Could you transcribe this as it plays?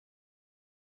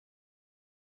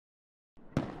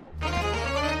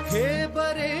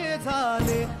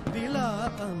झाले दिला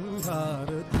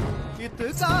अंधार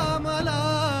इतका मला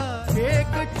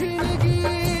एक ठिणगी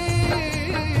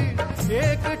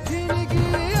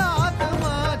आत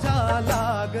माझ्या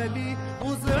लागली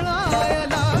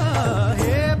उजळायला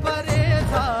हे बरे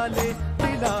झाले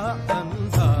दिला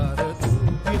अंधार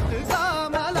इतका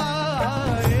मला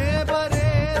हे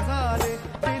बरे झाले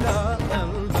दिला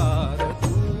अंधार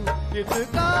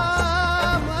इतका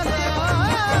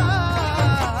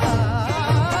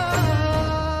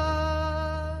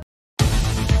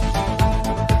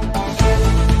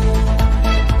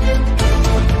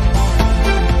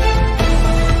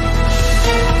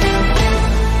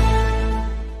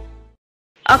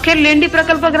अखेर लेंडी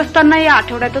प्रकल्पग्रस्तांना या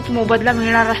आठवड्यातच मोबदला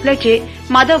मिळणार असल्याचे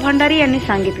माधव भंडारी यांनी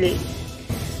सांगितले।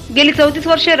 गेली 34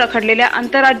 वर्षे रखडलेल्या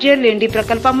आंतरराज्यीय लेंडी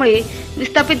प्रकल्पामुळे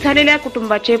विस्थापित झालेल्या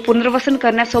कुटुंबाचे पुनर्वसन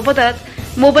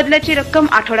करण्यासोबतच मोबदल्याची रक्कम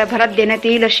आठवड्याभरात देण्यात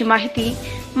येईल अशी माहिती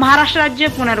महाराष्ट्र राज्य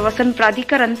पुनर्वसन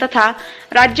प्राधिकरण तथा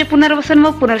राज्य पुनर्वसन व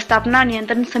पुनर्स्थापना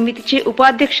नियंत्रण समितीचे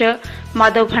उपाध्यक्ष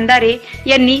माधव भंडारे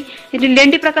यांनी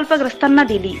लेंडी प्रकल्पग्रस्तांना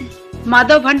दिली।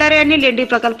 माधव भंडारे यांनी लेंडी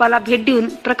प्रकल्पाला भेट देऊन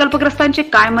प्रकल्पग्रस्तांचे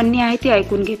काय म्हणणे आहे ते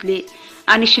ऐकून घेतले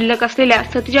आणि शिल्लक असलेल्या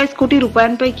 47 कोटी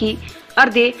रुपयांपैकी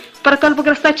अर्धे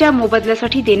प्रकल्पग्रस्ताच्या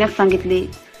मोबदल्यासाठी देण्यास सांगितले।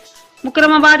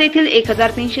 मुक्रमाबाद येथील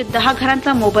 1310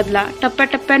 घरांचा मोबदला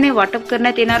टप्प्याटप्प्याने वाटप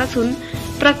करण्यात येणार असून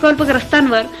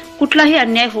प्रकल्पग्रस्तांवर कुठलाही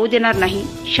अन्याय होऊ देणार नाही।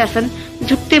 शासन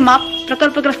झुकते माप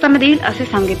प्रकल्पग्रस्तांना देईल असे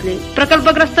सांगितले।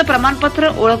 प्रकल्पग्रस्त प्रमाणपत्र,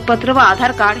 ओळखपत्र व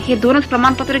आधार कार्ड हे 2च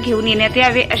प्रमाणपत्र घेऊन येण्यात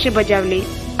यावे असे बजावले।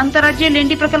 आंतरराज्यीय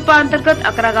लेंडी प्रकल्पाअंतर्गत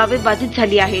 11 गावे बाधित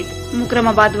झाली आहेत।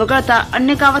 मुक्रमाबाद वगळता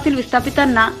अन्य गावातील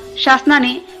विस्थापितांना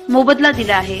शासनाने मोबदला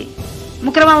दिला आहे।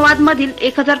 मुक्रमाबाद मधील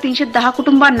 1310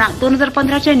 कुटुंबांना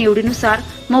 2015च्या निवडीनुसार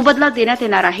मोबदला देण्यात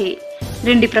येणार आहे।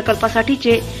 लेंडी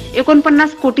प्रकल्पासाठीचे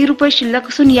 49 कोटी रुपये शिल्लक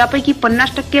असून यापैकी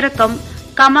 50% रक्कम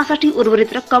कामासाठी,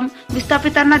 उर्वरित रक्कम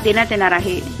विस्थापितांना देण्यात येणार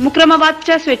आहे।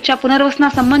 मुक्रमाबादच्या स्वेच्छा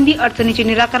पुनर्वसनासंबंधी अडचणीचे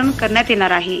निराकरण करण्यात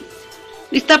येणार आहे।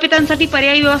 विस्थापितांसाठी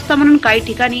पर्यायी व्यवस्था म्हणून काही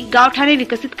ठिकाणी गावठाणे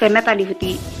विकसित करण्यात आली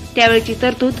होती, त्यावेळची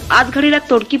तरतूद आज घडीला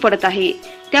तोडकी पडत आहे।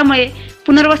 त्यामुळे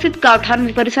पुनर्वसित गावठाण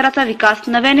परिसराचा विकास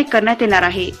नव्याने करण्यात येणार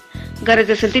आहे।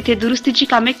 गरज असेल तिथे दुरुस्तीची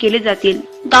कामे केली जातील।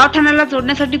 गावठाणाला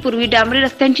जोडण्यासाठी पूर्वी डांबरी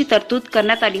रस्त्यांची तरतूद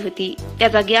करण्यात आली होती, त्या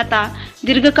जागी आता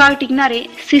दीर्घकाळ टिकणारे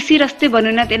सीसी रस्ते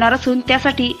बनवण्यात येणार असून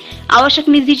त्यासाठी आवश्यक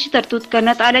निधीची तरतूद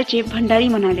करण्यात आल्याचे भंडारी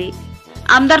म्हणाले।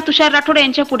 आमदार तुषार राठोड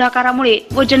यांच्या पुढाकारामुळे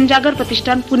व जनजागर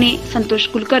प्रतिष्ठान पुणे, संतोष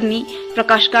कुलकर्णी,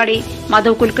 प्रकाश गाडे,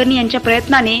 माधव कुलकर्णी यांच्या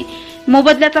प्रयत्नाने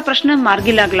मोबदल्याचा प्रश्न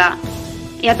मार्गी लागला।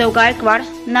 यादव गायकवाड,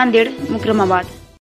 नांदेड, मुक्रमाबाद।